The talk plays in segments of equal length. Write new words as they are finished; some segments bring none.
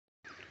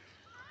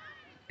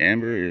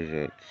Amber is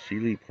at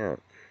Seeley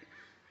Park.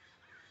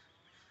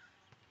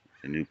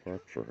 It's a new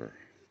park for her.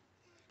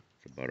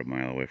 It's about a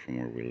mile away from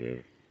where we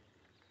live.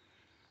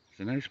 It's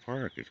a nice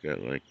park. It's got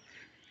like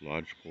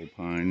lodgepole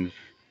pines,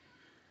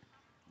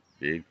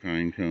 big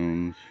pine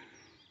cones,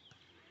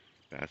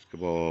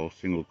 basketball,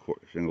 single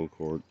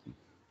court,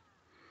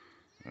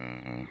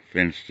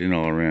 fenced in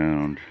all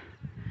around,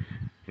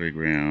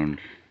 playground,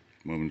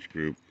 women's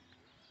group,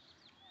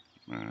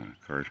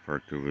 cars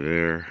parked over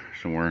there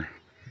somewhere,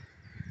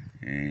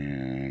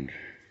 and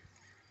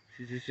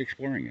she's just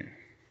exploring it.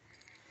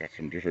 Got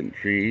some different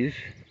trees.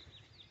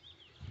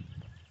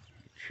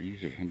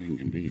 Trees of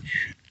Huntington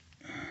Beach.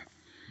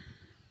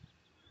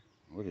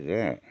 What is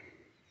that?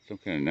 Some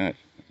kind of nut,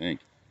 I think.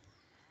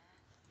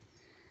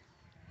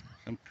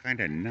 Some kind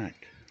of nut.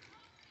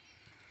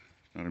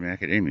 It's not a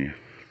macadamia.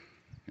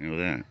 I know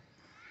that.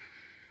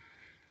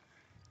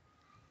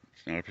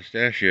 It's not a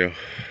pistachio.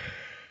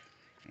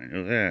 I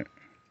know that.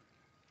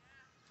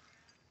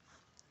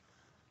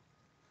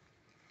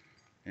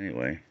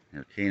 Anyway,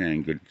 our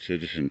canine good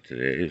citizen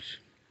today is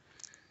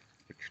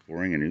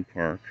exploring a new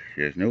park.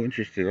 She has no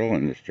interest at all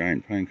in this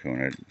giant pine cone.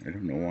 I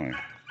don't know why.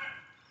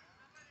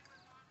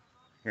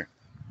 Here.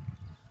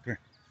 Here.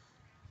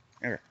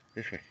 Ever.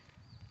 This way.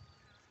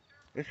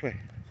 This way.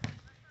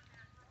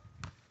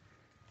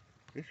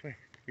 This way.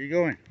 Where are you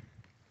going?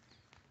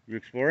 You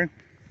exploring?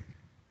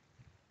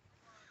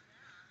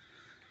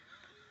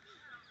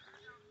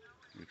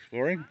 You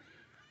exploring?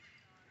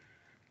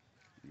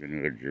 We got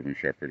another German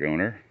Shepherd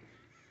owner.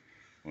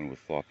 One with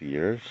floppy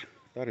ears.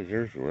 Thought his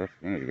ears were up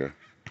a minute ago.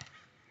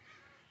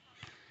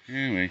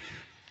 Anyway,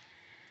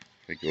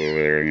 if I go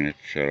over there, I'm going to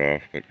shut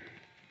off, but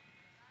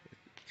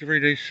it's a very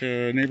nice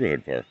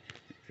neighborhood park.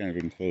 It's kind of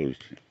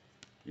enclosed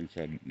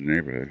inside the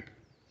neighborhood.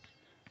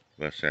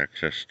 Less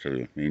access to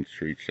the main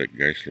streets, like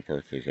Geisler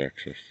Park has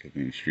access to the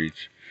main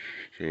streets.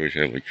 So you always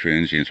have like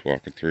transients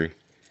walking through.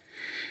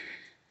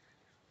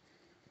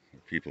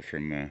 People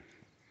from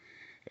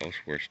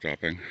elsewhere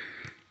stopping.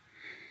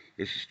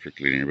 This is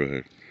strictly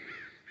neighborhood.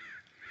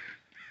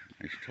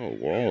 Nice tall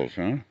walls,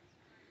 huh?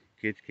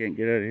 Kids can't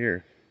get out of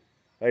here.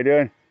 How you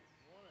doing?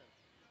 Morning.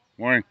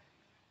 Morning.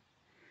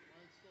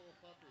 Mine's still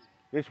a puppy.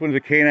 This one's a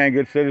canine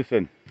good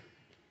citizen.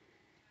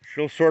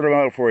 She'll sort them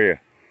out for you.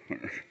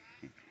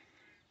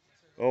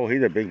 Oh,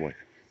 he's a big boy.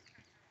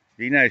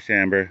 Be nice,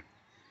 Amber.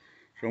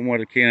 Show him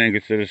what a canine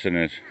good citizen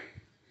is.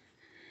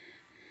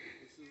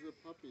 This is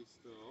a puppy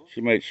still.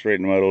 She might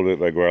straighten him out a little bit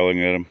by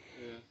growling at him.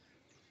 Yeah.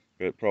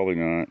 But probably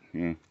not,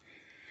 yeah.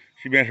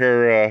 She met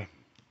her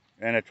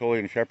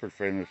Anatolian Shepherd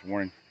friend this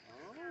morning.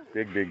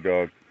 Oh. Big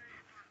dog.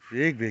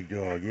 Big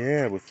dog,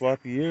 yeah, with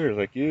floppy ears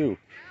like you.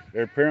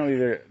 They're apparently,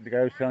 the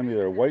guy was telling me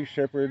they're a white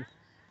shepherd,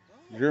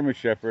 German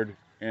shepherd,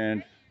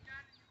 and,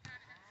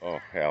 oh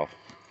hell.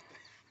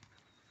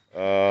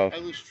 I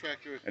lose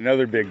track of it.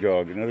 Another big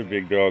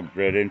dog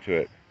bred into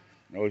it.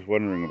 I was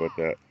wondering about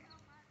that.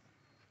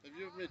 Have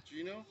you ever met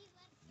Gino?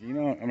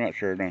 Gino? I'm not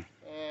sure, no.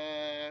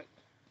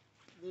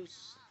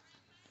 Lives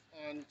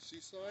on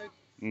Seaside.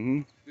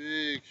 Mm-hmm.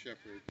 Big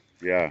shepherd.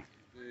 Yeah.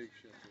 Big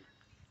shepherd.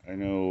 I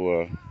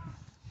know,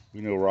 we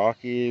know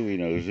Rocky, we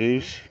know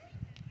Zeus.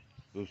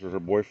 Those were her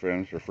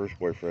boyfriends, her first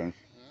boyfriends.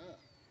 Ah.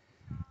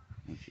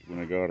 When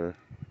I got her.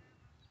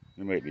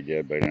 They might be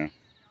dead by now.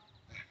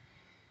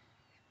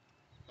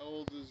 How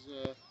old is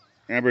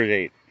Amber's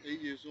 8.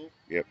 8 years old?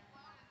 Yep.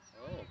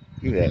 Oh.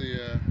 Look at Really,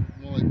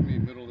 more like me,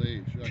 middle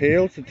age.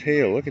 Tail to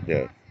tail, look at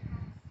that.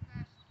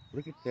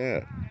 Look at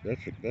that.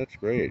 That's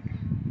great.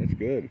 That's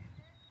good.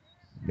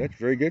 That's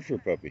very good for a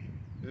puppy.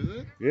 Is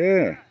it?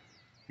 Yeah.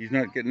 He's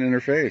not getting in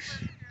her face.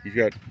 He's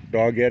got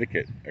dog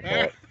etiquette, I call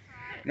it.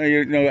 No,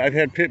 you know, I've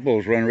had pit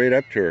bulls run right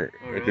up to her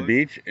at the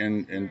beach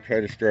and try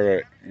to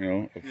start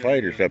a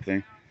fight or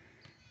something.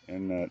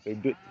 And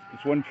this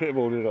one pit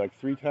bull did it like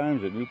 3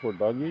 times at Newport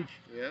Dog Beach.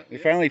 Yeah. They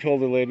finally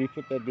told the lady,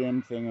 put that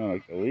damn thing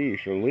on a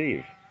leash or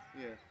leave.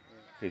 Yeah.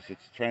 Because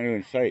it's trying to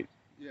incite.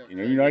 Yeah.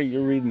 You know,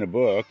 you're reading a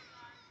book,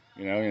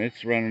 you know, and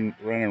it's running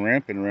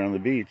rampant around the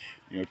beach,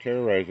 you know,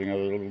 terrorizing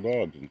other little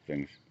dogs and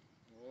things.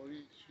 All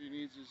she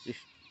needs is Just,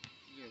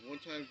 one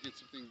time get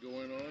something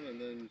going on,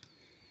 and then.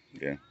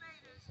 Yeah.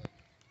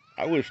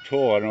 I was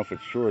told, I don't know if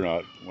it's true or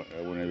not,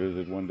 when I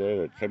visited one day,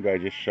 that some guy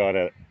just shot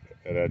at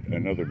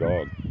another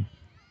dog.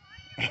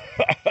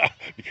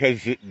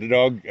 Because the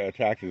dog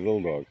attacked his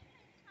little dog.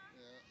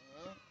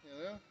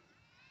 Yeah. Yeah.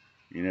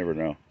 You never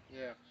know.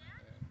 Yeah.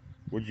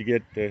 Where'd you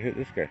get hit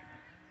this guy?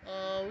 We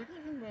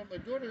got him. My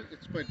daughter.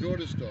 It's my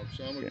daughter's dog,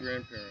 so I'm a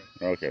grandparent.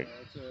 Okay.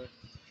 It's a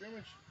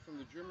German from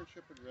the German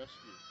Shepherd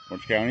Rescue.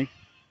 Orange County?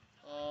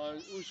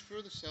 It was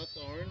further south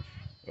to Orange.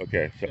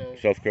 Okay, so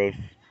South Coast.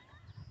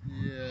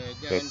 Yeah,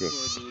 down South toward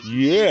Coast. the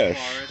Yes.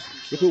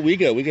 forest. Look what we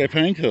got. We got a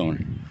pine cone.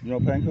 You know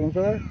what pine cones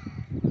are?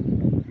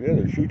 Yeah,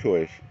 they're chew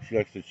toys. She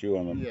likes to chew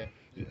on them. Yeah.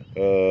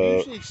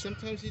 Usually,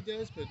 sometimes he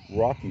does, but.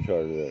 Rocky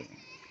taught her that.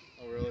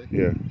 Oh, really?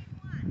 Yeah.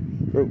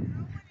 Oh.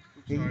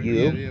 Sorry.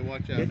 You. Yeah,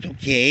 watch out. That's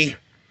okay.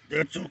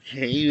 That's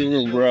okay, you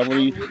little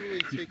grovelly.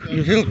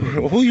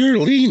 You Oh, you're a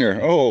leaner.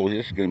 Oh,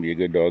 this is going to be a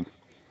good dog.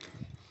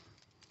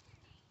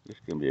 This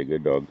is gonna be a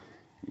good dog.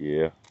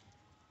 Yeah,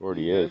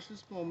 already He is. has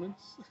his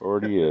moments.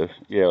 Already is.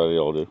 Yeah, they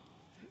all do.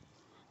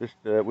 Just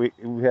we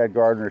had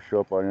Gardner show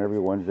up on every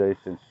Wednesday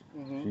since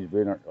she's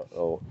been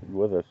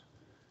with us,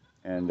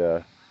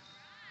 and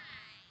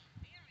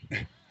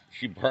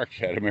she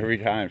barks at him every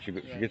time. She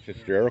gets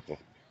hysterical.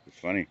 It's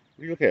funny.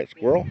 What are you looking at?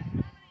 Squirrel?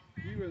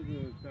 He was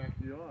in the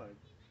backyard.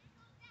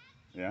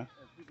 Yeah. And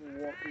people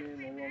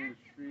walking along the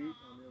street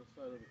on the other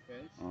side of the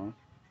fence.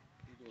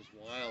 He goes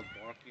wild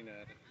barking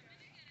at it.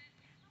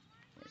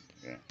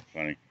 Yeah,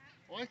 funny.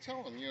 Well, I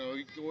tell him,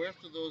 you go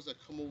after those that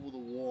come over the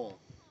wall.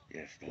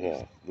 Yes, the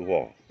wall. The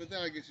wall. But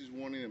then I guess he's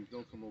warning them,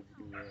 don't come over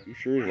the wall. He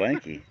sure is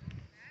lanky.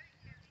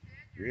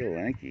 Real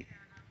lanky.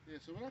 Yeah,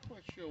 so we're not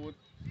quite sure what else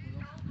is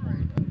part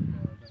of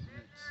that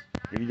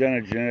mix. Have you done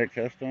a genetic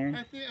test on her?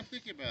 I'm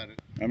thinking about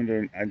it.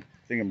 I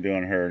think I'm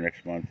doing her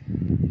next month.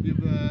 Do you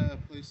have a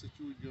place that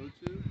you would go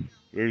to?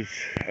 There's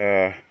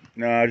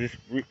no, just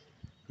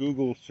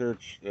Google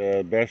search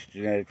best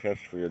genetic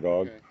test for your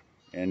dog. Okay.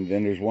 And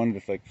then there's one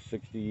that's like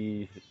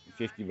 60,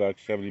 50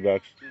 bucks, 70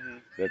 bucks.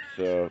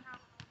 That's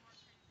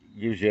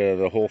gives you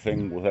the whole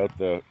thing without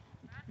the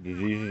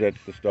diseases that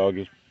this dog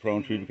is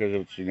prone to because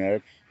of its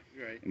genetics.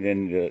 Right. And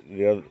then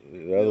the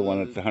other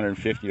one that's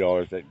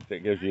 $150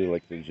 that gives you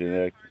like the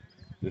genetic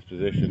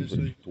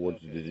disposition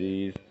towards the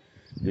disease.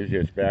 Gives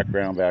you its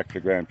background back to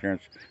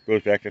grandparents.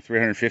 Goes back to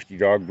 350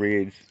 dog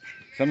breeds.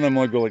 Some of them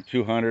only go like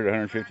 200,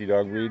 150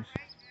 dog breeds.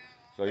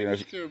 So I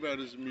just care about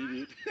his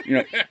immediate.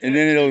 And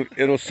then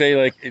it'll say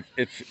like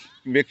it's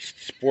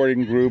mixed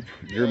sporting group,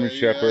 German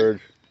Shepherd.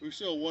 We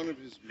saw one of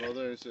his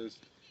mother and it says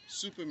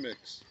super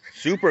mix.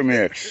 Super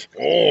mix.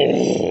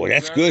 Oh,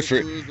 that's good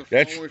for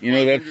that's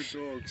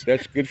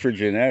good for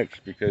genetics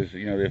because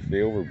if they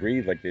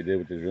overbreed like they did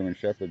with the German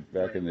Shepherd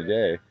back in the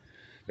day.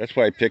 That's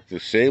why I picked the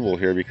Sable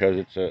here because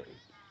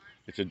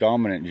it's a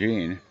dominant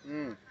gene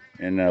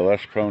and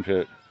less prone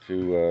to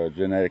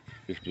genetic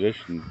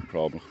disposition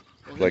problems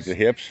like the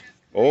hips.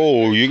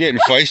 Oh, you're getting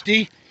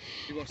feisty?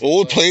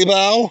 Old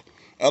playbow?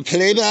 A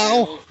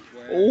playbow?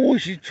 Oh,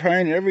 she's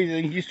trying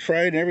everything. He's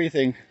trying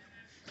everything.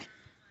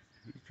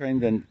 He's trying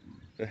the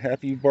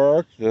happy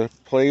bark, the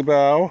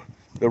playbow,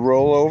 the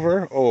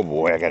rollover. Oh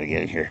boy, I gotta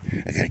get in here.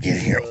 I gotta get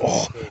in here.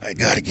 Oh, I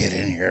gotta get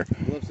in here.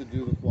 He loves to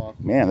do the flock.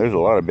 Man, there's a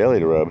lot of belly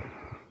to rub.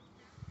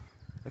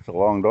 That's a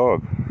long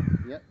dog.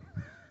 Yep.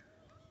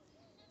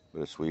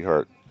 But a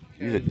sweetheart.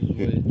 He's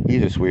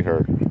a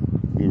sweetheart.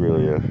 He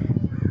really is.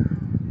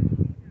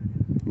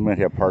 You might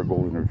have part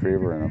golden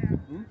retriever in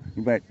him.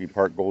 You might be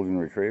part golden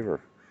retriever.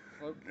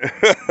 I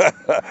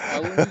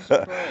wouldn't be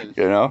surprised.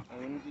 I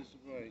wouldn't be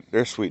surprised.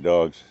 They're sweet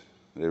dogs.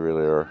 They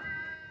really are.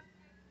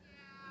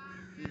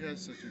 He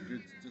has such a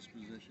good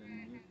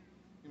disposition.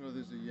 There's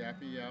a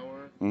yappy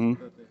hour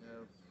that they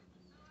have.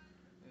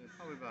 And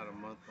probably about a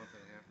month and a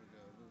half ago,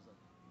 there was like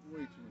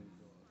way too many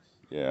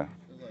dogs. Yeah.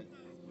 There's like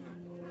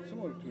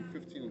somewhere between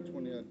 15 and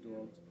 20 odd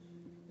dogs.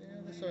 Yeah,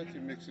 they started to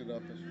mix it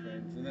up as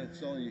friends, and then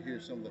suddenly you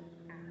hear some of the,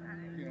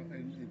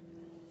 and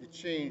it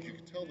changed. You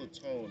could tell the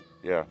tone.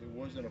 Yeah. It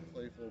wasn't a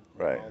playful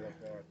right.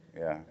 bark.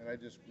 Yeah. And I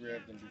just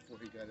grabbed him before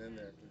he got in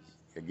there.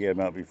 Get him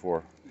out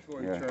before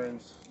he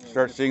turns.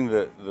 Start seeing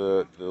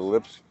the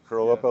lips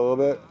curl up a little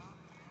bit.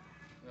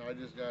 I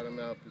just got him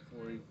out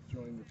before he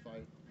joined the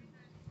fight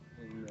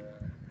and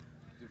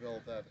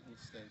developed that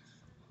instinct.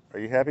 Are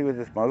you happy with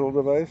this muzzle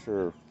device,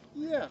 or?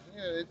 Yeah,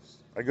 it's.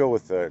 I go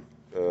with the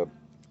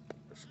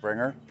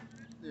Springer.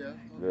 Yeah. Okay.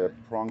 The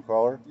prong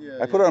collar. Yeah.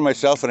 I put it on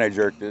myself and I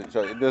jerked it,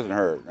 so it doesn't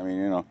hurt. I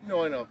mean,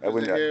 No, I know.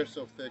 Because the hair's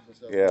so thick and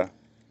stuff. Yeah.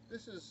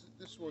 This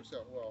works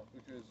out well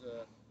because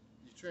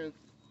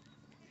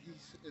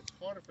it's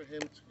harder for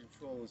him to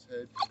control his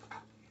head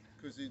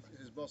because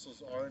his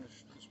muscles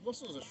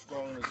are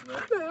strong in his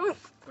neck,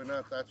 but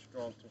not that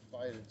strong to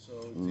fight it.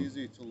 So it's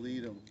easy to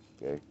lead him.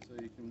 Okay. So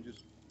you can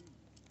just,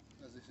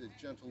 as they said,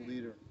 gentle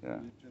leader. Yeah.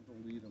 You gentle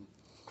lead him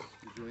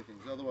to doing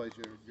things. Otherwise,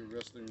 you're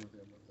wrestling with him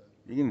with that.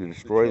 You're going to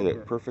destroy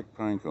that perfect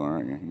pine cone,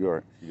 aren't you? You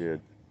are. You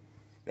did.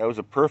 That was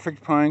a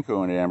perfect pine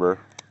cone, Amber.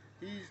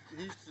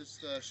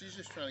 She's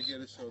just trying to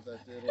get it so that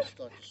it'll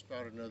start to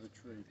sprout another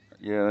tree.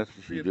 Yeah, that's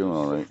what she's doing,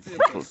 all right.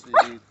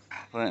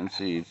 Planting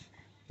seeds.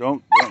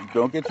 Don't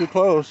get too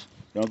close.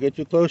 Don't get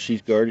too close.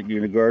 She's going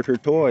to guard her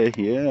toy.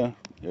 Yeah.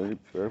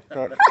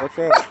 Watch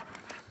out.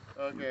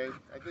 Okay,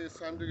 I think it's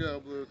time to go,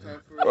 Blue.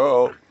 Time for.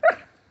 Oh.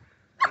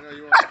 I know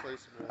you want to play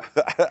some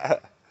more.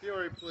 He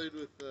already played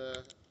with.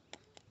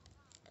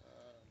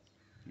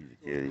 He's a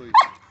cutie.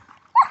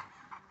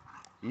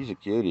 He's a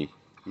cutie.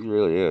 He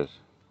really is.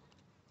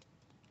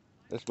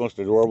 That's the most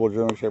adorable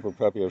German Shepherd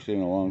puppy I've seen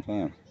in a long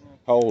time.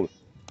 How old?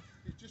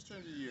 He just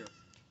turned a year.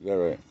 Is that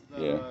right?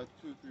 About, yeah.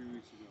 2 or 3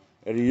 weeks ago.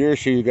 At a year,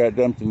 she got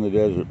dumped in the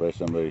desert by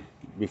somebody.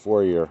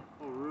 Before a year.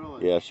 Oh,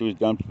 really? Yeah, she was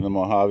dumped in the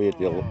Mojave at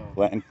the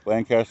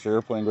Lancaster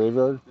Airplane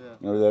Graveyard. Yeah.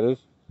 You know where that is?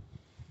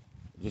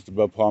 Just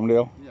above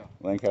Palmdale? Yeah.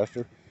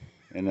 Lancaster.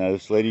 And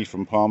this lady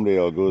from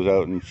Palmdale goes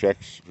out and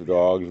checks for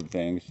dogs and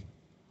things.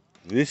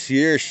 This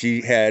year,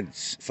 she had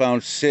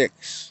found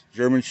 6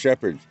 German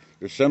Shepherds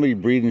There's somebody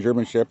breeding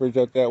German Shepherds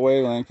out that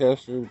way,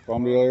 Lancaster,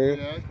 Palmdale area.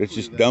 Yeah, It's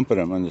just dumping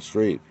them on the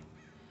street.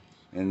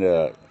 And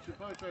should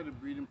probably try to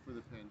breed them for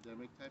the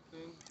pandemic type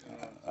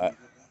thing.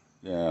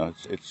 yeah,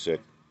 it's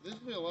sick. There's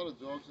been a lot of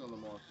dogs on the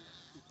market.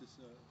 It's just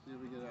if they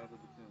ever get out of the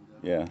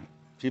pandemic.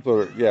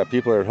 Yeah,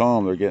 people are at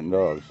home. They're getting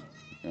dogs.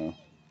 You know.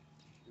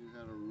 They've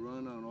had a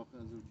run on all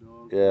kinds of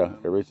dogs. Yeah,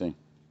 everything.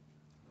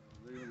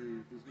 There's gonna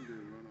be a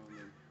run on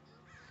them.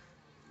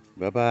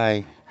 Bye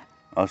bye.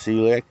 I'll see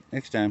you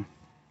next time.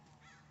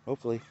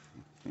 Hopefully.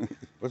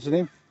 What's the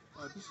name?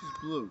 This is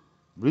Blue.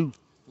 Blue.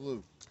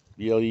 Blue.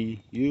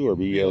 B-L-E-U or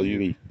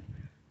B-L-U-E?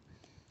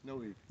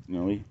 No E.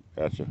 No E.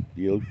 Gotcha.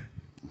 B-L.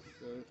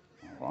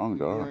 Long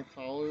dog. Wearing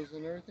collars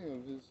and everything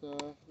of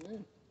his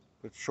name.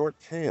 But short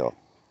tail.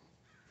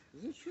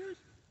 Is it short?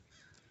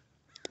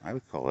 I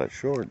would call that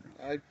short.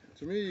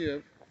 To me,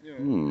 you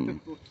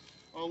know,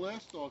 our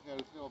last dog had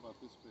a tail about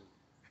this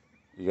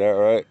big. Is that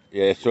right?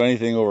 Yeah, so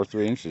anything over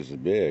 3 inches is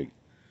big.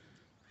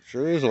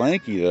 Sure is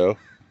lanky though.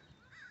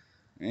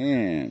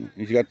 Man,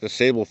 he's got the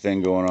sable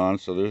thing going on,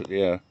 so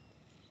there's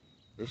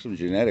some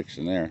genetics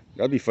in there.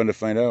 That'd be fun to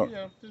find out.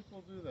 Yeah,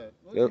 people do that.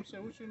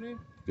 Yep. What's your name?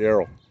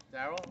 Daryl.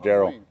 Daryl?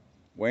 Daryl. Wayne.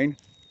 Wayne?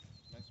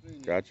 Nice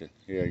meeting you. Gotcha.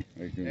 Yeah.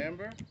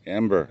 Amber?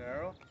 Amber.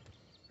 Daryl?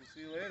 We'll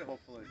see you later,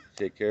 hopefully.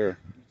 Take care.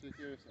 You take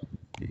care of yourself.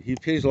 He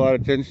pays a lot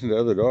of attention to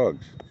other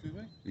dogs. Excuse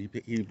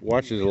me? He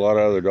watches a lot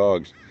of other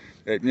dogs.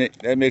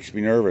 That makes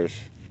me nervous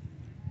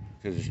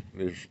because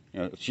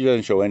she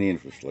doesn't show any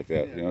interest like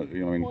that. Yeah. You know what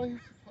I mean? Well, he's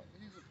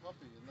a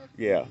puppy, and that's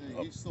Yeah. the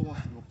thing. He still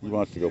wants to go play. He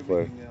wants to go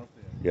play. Out there.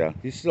 Yeah,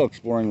 he's still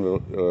exploring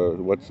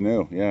what's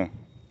new. Yeah,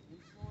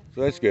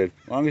 so that's good.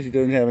 As long as he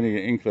doesn't have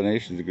any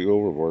inclinations to go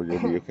overboard, he'll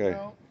be okay.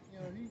 Well,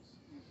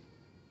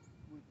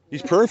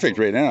 He's perfect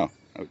right now.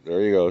 Oh,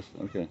 there he goes.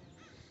 Okay.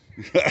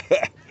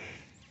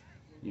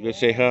 You gonna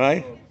say hi?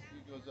 He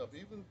goes up.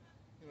 Even,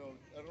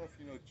 I don't know if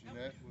you know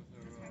Jeanette with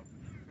her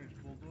French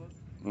bulldog.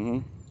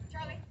 Mm-hmm.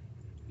 Charlie.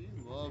 He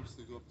loves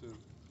to go up to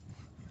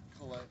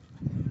Colette.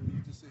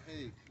 Just say,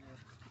 hey,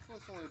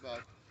 it's only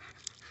about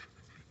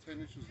 10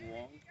 inches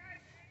long.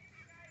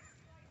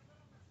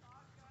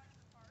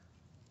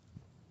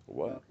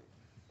 What?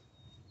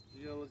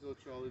 You gotta let go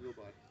Charlie go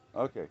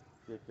by. Okay.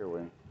 Take care,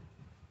 Wayne.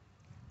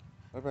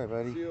 Bye-bye,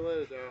 buddy. See you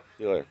later, Daryl.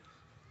 See you later.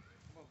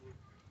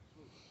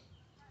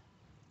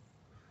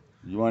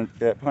 You want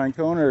that pine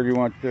cone, or do you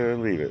want to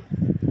leave it?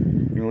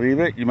 You leave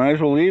it? You might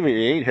as well leave it.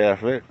 You ate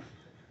half of it.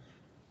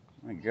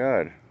 My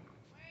God.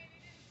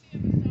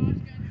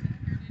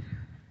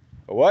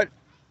 A what?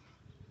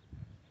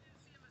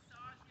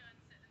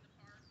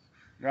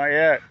 Not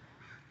yet.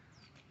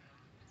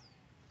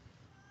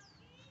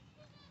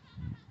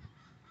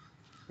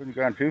 Couldn't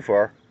have gone too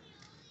far.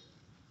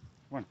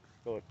 Come on,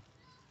 go look.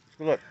 Let's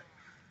go look.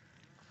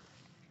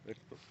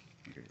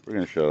 Okay, we're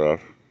gonna shut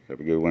off. Have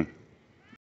a good one.